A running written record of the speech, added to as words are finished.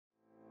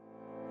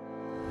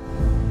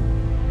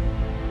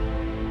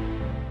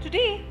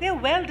Today, they are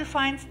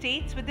well-defined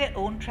states with their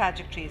own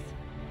trajectories.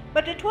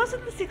 But it was in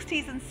the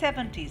 60s and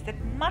 70s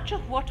that much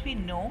of what we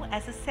know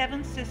as the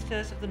Seven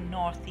Sisters of the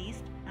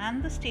Northeast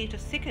and the state of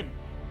Sikkim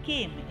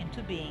came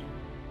into being.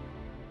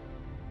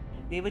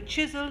 They were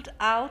chiseled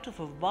out of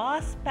a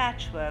vast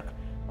patchwork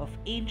of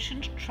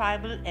ancient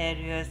tribal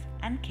areas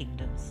and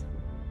kingdoms.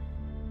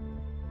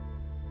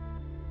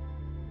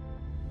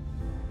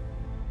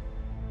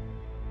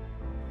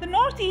 The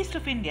northeast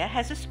of India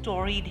has a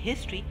storied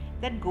history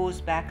that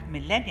goes back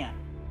millennia,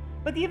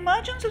 but the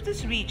emergence of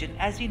this region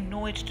as we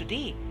know it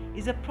today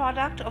is a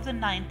product of the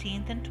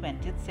 19th and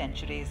 20th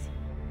centuries.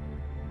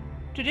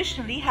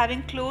 Traditionally,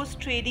 having close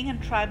trading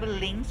and tribal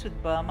links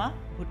with Burma,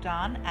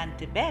 Bhutan and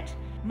Tibet,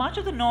 much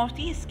of the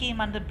northeast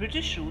came under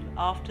British rule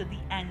after the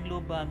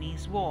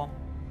Anglo-Burmese War.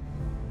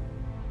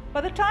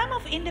 By the time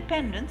of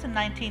independence in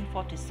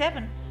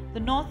 1947, the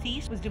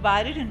northeast was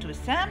divided into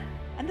Assam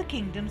and the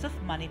kingdoms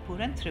of Manipur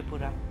and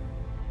Tripura.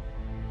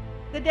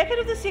 The decade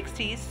of the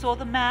 60s saw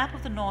the map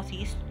of the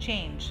northeast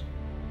change.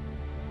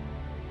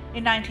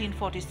 In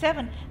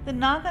 1947, the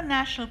Naga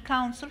National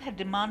Council had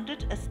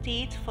demanded a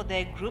state for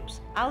their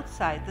groups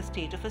outside the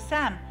state of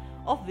Assam,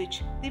 of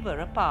which they were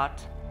a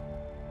part.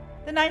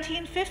 The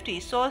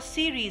 1950s saw a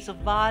series of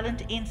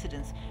violent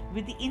incidents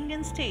with the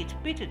Indian state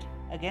pitted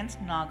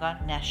against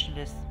Naga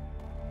nationalists.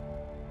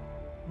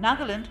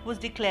 Nagaland was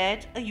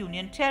declared a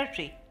union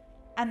territory,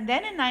 and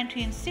then in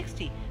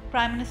 1960,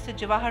 Prime Minister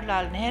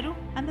Jawaharlal Nehru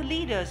and the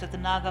leaders of the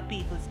Naga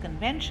People's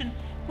Convention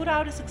put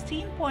out a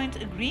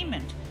 16-point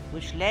agreement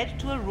which led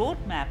to a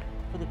roadmap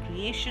for the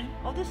creation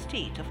of the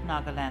state of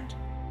Nagaland.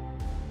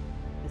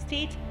 The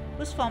state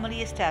was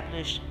formally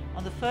established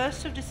on the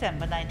 1st of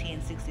December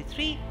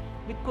 1963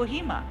 with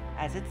Kohima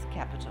as its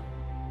capital.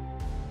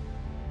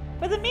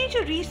 But the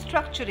major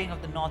restructuring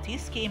of the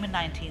Northeast came in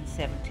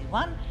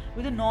 1971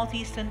 with the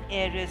Northeastern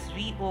Areas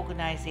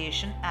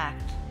Reorganization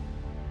Act.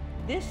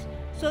 This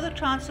saw the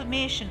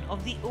transformation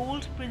of the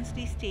old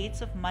princely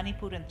states of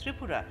Manipur and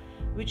Tripura,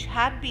 which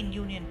had been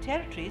union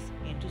territories,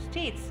 into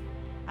states,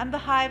 and the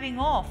hiving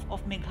off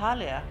of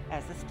Meghalaya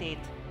as a state.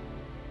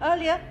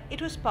 Earlier,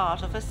 it was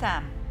part of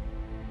Assam.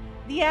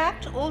 The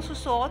Act also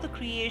saw the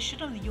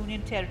creation of the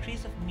union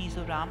territories of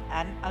Mizoram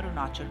and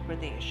Arunachal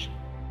Pradesh.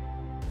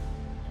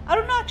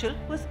 Arunachal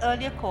was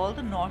earlier called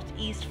the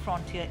Northeast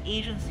Frontier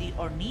Agency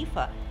or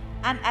NIFA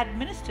and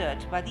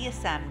administered by the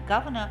Assam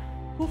governor,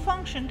 who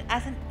functioned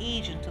as an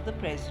agent of the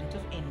President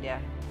of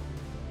India.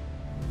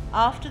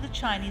 After the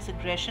Chinese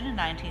aggression in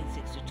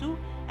 1962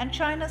 and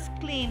China's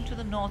claim to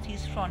the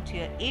Northeast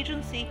Frontier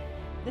Agency,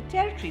 the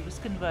territory was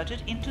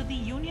converted into the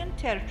Union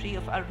Territory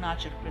of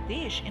Arunachal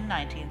Pradesh in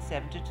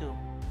 1972.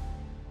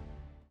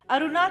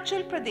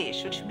 Arunachal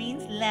Pradesh, which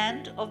means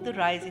Land of the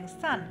Rising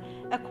Sun,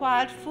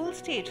 acquired full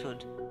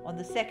statehood on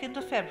the 2nd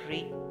of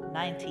February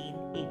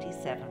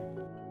 1987.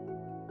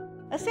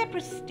 A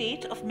separate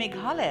state of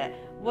Meghalaya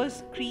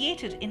was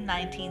created in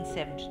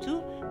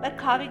 1972 by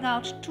carving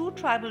out two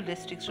tribal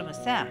districts from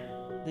Assam,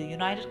 the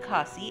United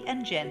Khasi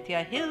and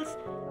Jaintia Hills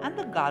and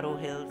the Garo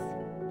Hills.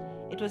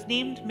 It was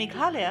named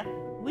Meghalaya,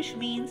 which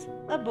means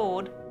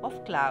abode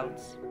of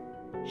clouds.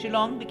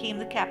 Shillong became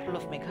the capital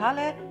of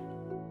Meghalaya,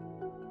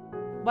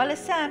 while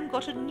Assam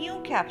got a new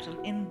capital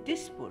in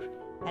Dispur,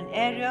 an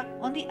area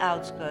on the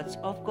outskirts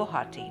of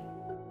Guwahati.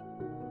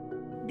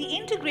 The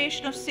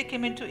integration of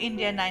Sikkim into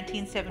India in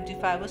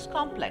 1975 was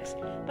complex,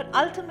 but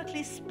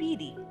ultimately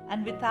speedy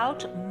and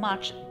without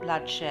much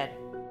bloodshed.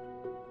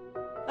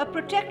 A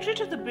protectorate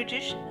of the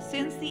British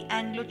since the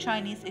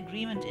Anglo-Chinese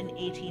agreement in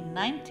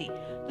 1890,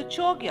 the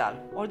Chogyal,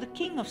 or the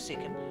King of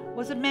Sikkim,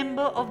 was a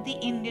member of the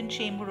Indian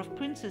Chamber of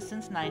Princes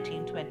since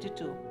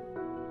 1922.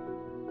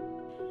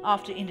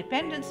 After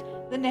independence,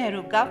 the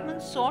Nehru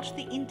government sought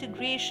the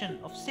integration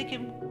of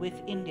Sikkim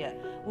with India,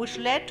 which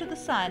led to the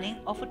signing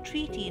of a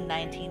treaty in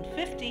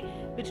 1950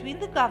 between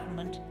the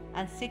government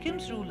and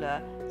Sikkim's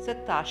ruler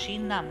Satashi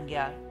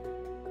Namgyal.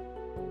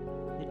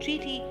 The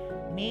treaty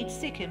made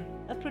Sikkim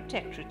a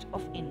protectorate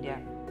of India.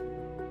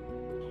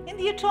 In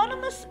the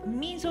autonomous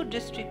Mizo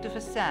district of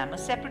Assam, a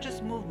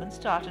separatist movement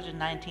started in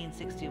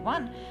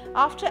 1961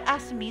 after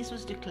Assamese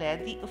was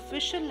declared the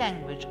official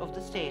language of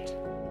the state.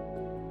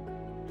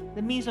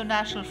 The Mizo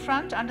National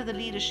Front, under the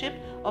leadership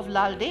of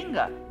Lal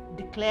Denga,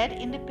 declared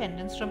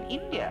independence from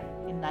India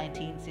in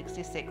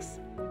 1966.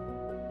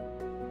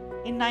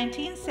 In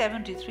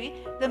 1973,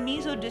 the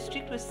Mizo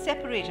district was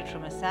separated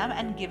from Assam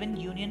and given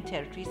Union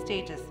Territory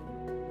status.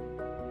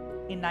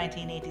 In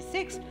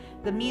 1986,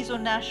 the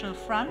Mizo National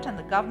Front and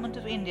the Government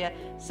of India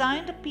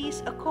signed a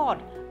peace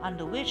accord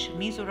under which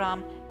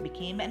Mizoram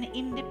became an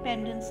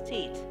independent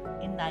state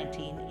in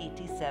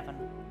 1987.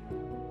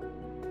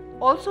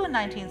 Also in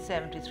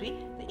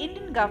 1973, the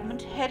Indian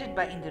government headed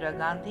by Indira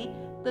Gandhi,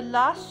 the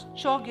last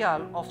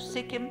Chogyal of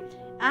Sikkim,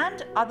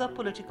 and other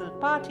political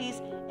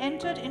parties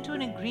entered into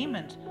an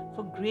agreement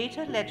for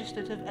greater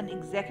legislative and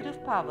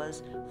executive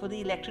powers for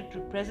the elected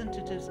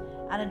representatives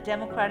and a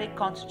democratic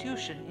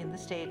constitution in the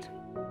state.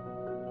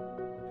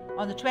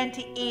 On the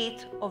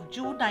 28th of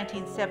June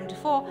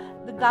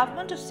 1974, the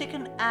Government of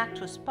Sikkim Act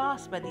was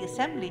passed by the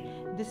Assembly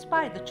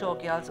despite the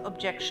Chogyal's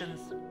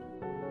objections.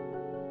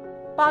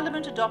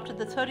 Parliament adopted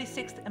the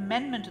 36th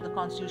Amendment to the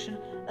Constitution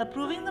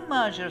approving the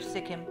merger of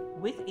Sikkim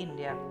with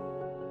India.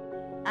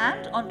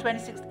 And on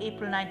 26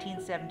 April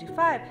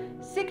 1975,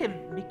 Sikkim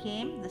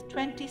became the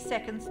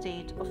 22nd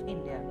state of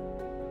India.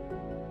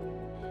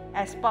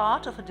 As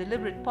part of a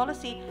deliberate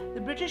policy, the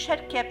British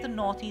had kept the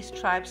Northeast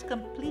tribes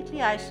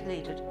completely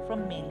isolated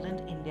from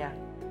mainland India.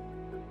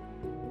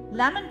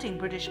 Lamenting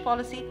British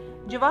policy,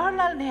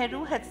 Jawaharlal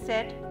Nehru had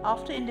said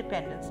after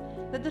independence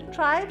that the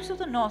tribes of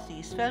the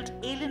Northeast felt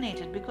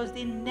alienated because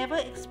they never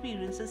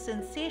experienced the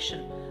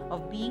sensation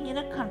of being in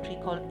a country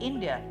called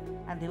India,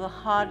 and they were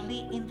hardly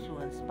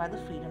influenced by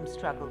the freedom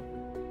struggle.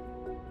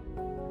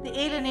 The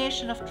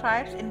alienation of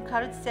tribes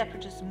encouraged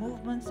separatist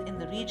movements in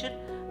the region,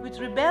 with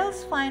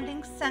rebels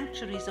finding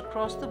sanctuaries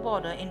across the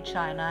border in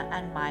China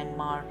and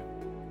Myanmar.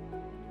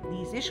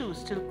 These issues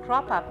still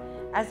crop up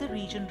as the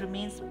region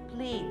remains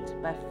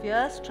plagued by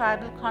fierce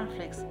tribal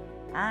conflicts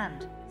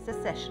and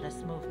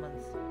secessionist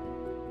movements.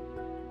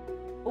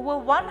 Over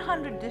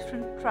 100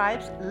 different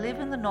tribes live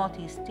in the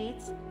Northeast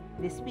states.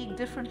 They speak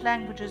different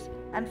languages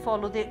and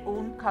follow their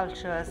own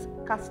cultures,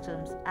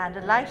 customs, and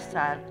a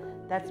lifestyle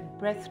that's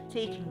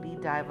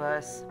breathtakingly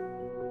diverse.